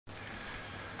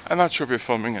I'm not sure if you're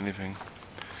filming anything.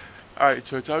 Alright,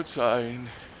 so it's outside.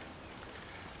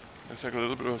 Looks like a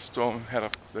little bit of a storm head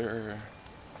up there.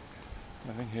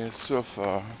 Nothing here so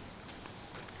far.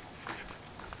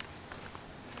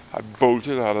 I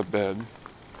bolted out of bed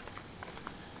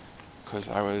because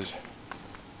I was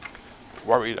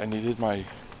worried I needed my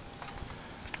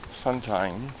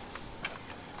sunshine.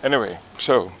 Anyway,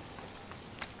 so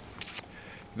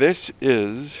this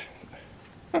is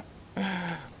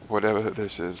whatever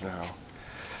this is now.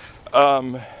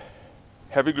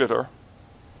 Heavy glitter.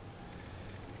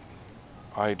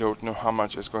 I don't know how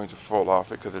much is going to fall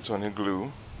off because it's only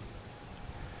glue.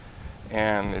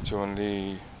 And it's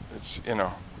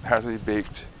has to be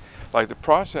baked. Like the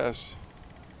process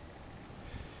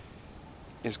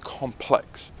is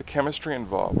complex. The chemistry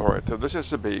involved. Alright, so this is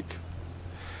the bake.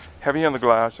 Heavy on the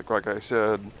glass, like I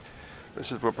said.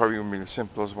 This is probably going to be the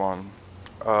simplest one.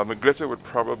 The glitter would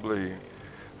probably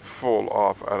fall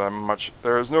off at a much.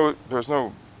 There's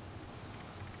no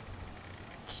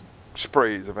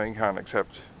sprays of any kind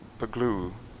except the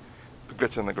glue, the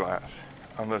glitter in the glass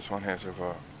on this one here so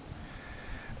far.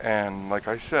 And like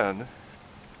I said,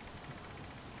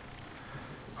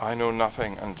 I know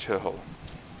nothing until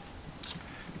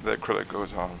the acrylic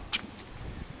goes on,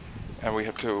 and we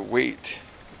have to wait.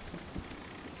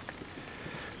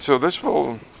 So this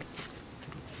will,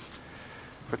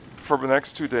 for the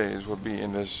next 2 days, will be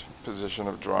in this position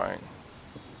of drying.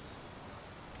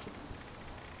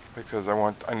 Because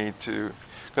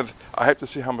because I have to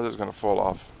see how much is going to fall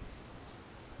off.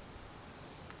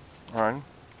 Alright?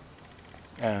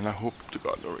 And I hope to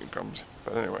God no rain comes.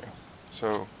 But anyway,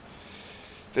 so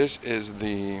this is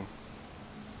the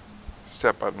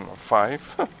step, I don't know,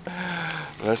 5.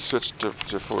 Let's switch to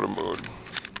photo mode.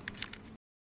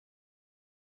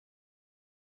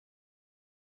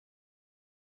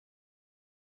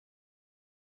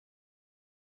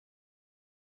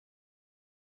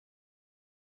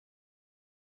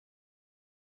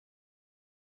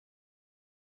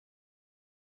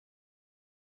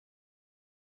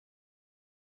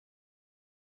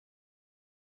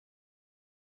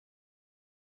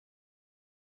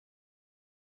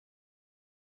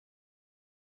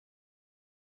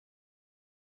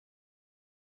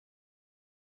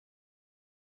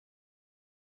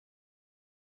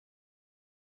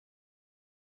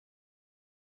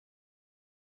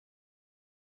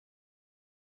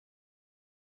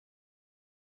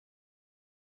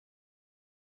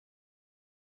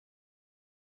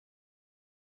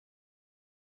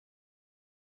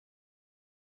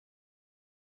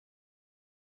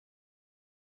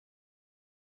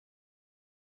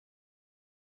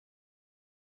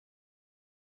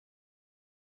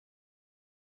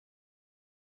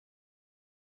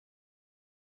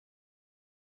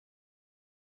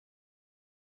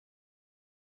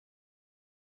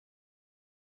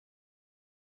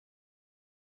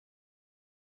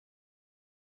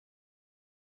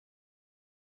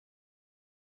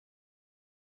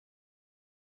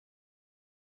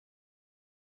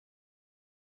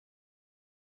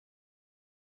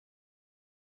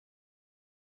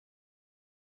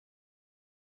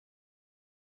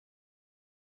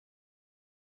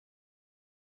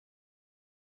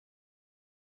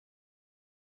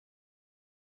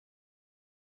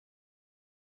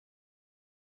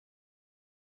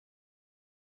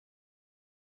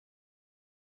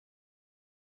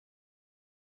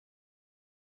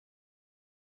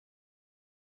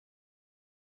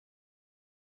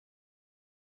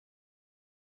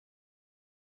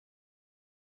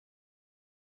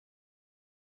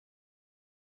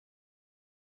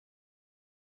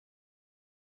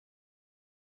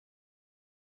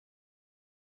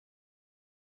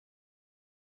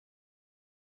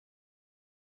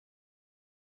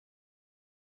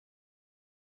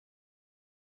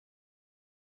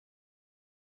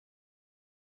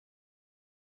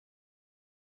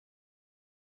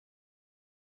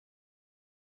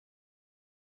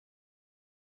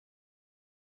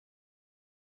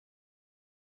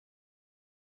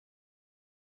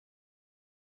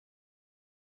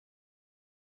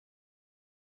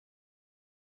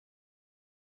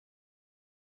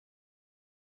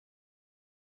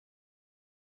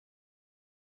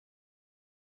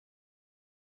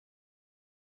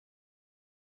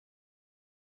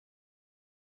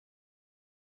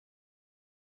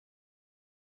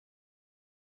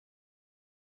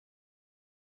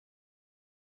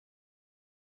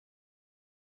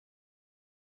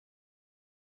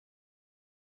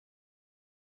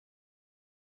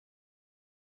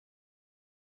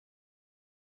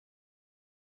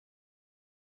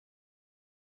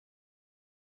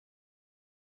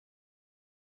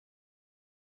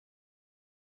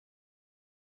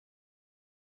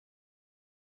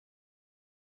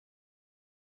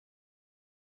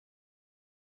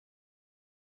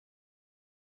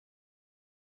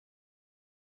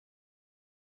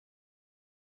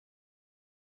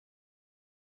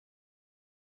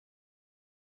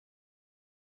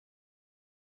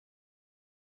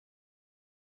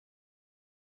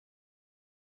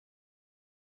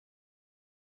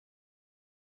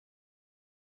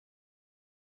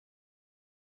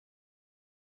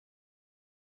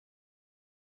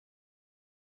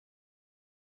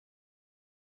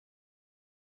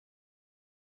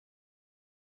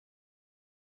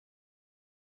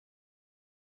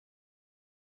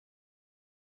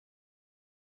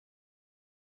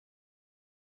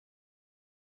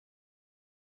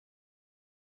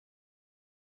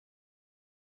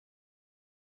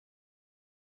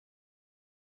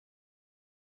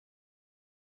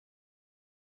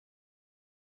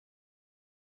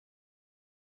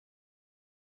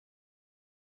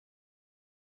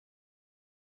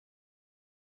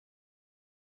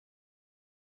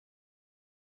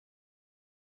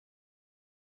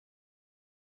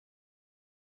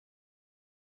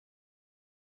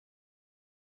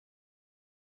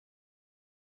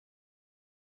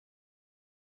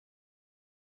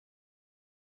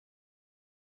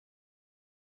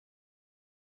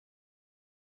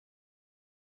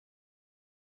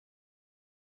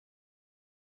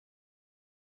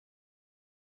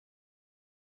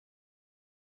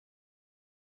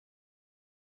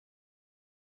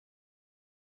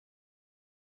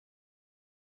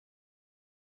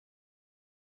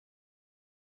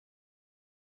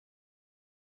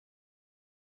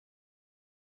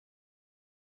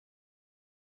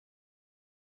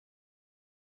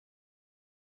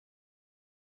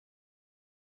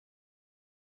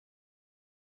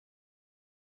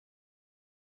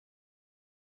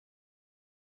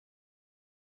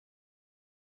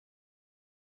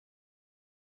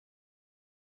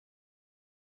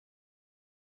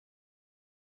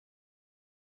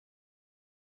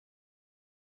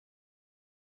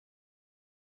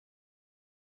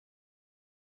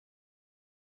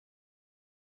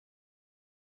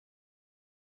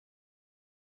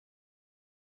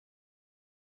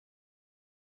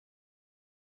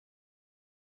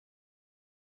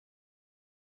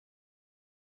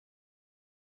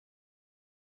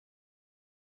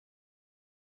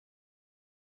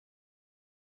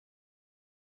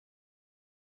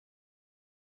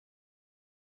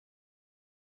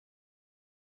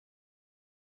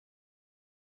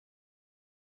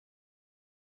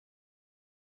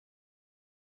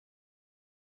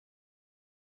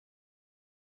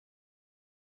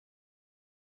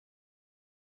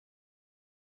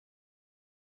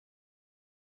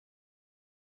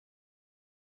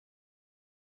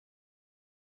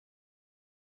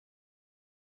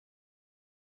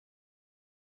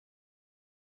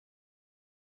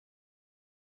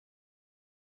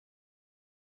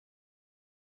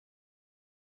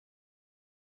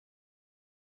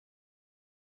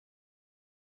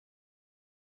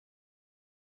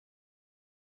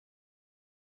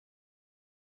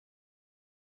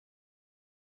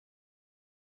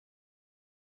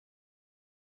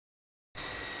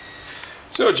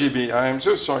 So GB, I am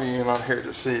so sorry you're not here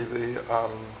to see the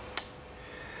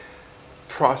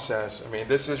process. I mean,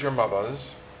 this is your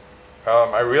mother's.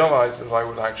 I realized that I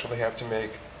would actually have to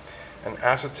make an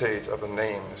acetate of the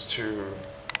names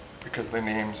because the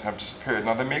names have disappeared.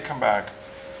 Now they may come back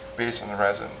based on the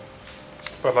resin,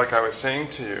 but like I was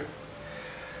saying to you,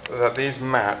 that these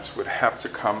mats would have to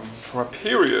come from a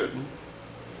period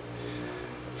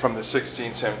from the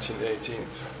 16th, 17th,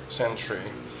 18th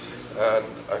century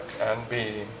and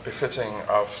be befitting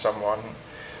of someone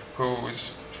whose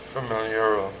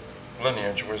familial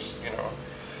lineage was, you know,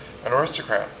 an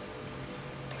aristocrat.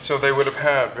 So they would have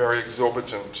had very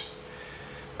exorbitant,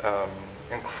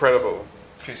 incredible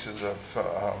pieces of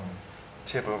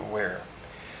tableware.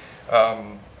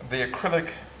 The acrylic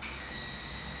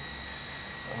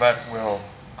that will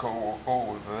go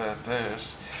over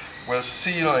this will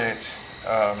seal it.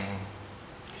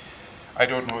 I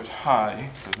don't know it's high,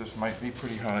 because this might be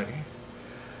pretty high,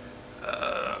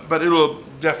 but it will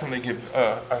definitely give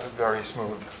a very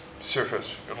smooth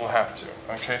surface. It will have to.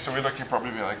 Okay, so we're looking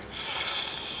probably like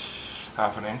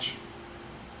half an inch.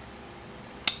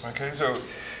 Okay, so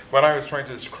when I was trying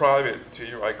to describe it to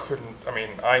you, I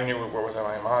knew what was in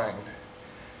my mind,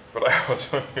 but I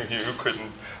also knew you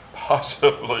couldn't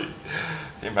possibly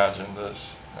imagine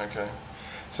this. Okay,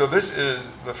 so this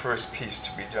is the first piece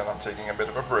to be done. I'm taking a bit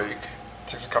of a break. It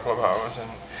takes a couple of hours,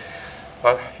 and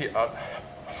that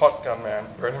hot gun man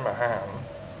burning my hand.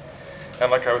 And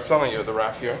like I was telling you, the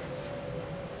raffia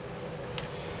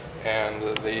and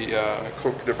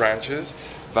the branches,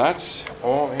 that's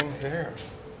all in here.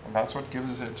 And that's what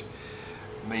gives it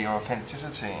the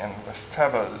authenticity and the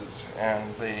feathers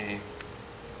and the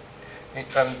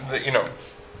you know,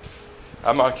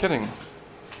 I'm not kidding.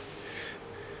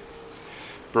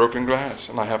 Broken glass,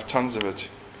 and I have tons of it.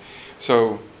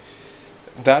 So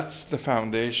that's the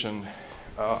foundation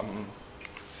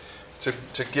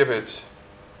to give it,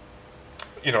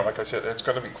 you know, like I said, it's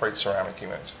going to be quite ceramic-y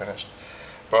when it's finished.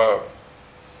 But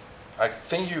I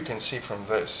think you can see from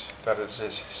this that it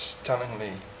is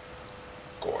stunningly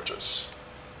gorgeous.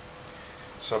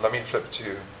 So let me flip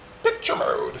to picture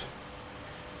mode.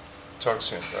 Talk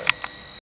soon, bye.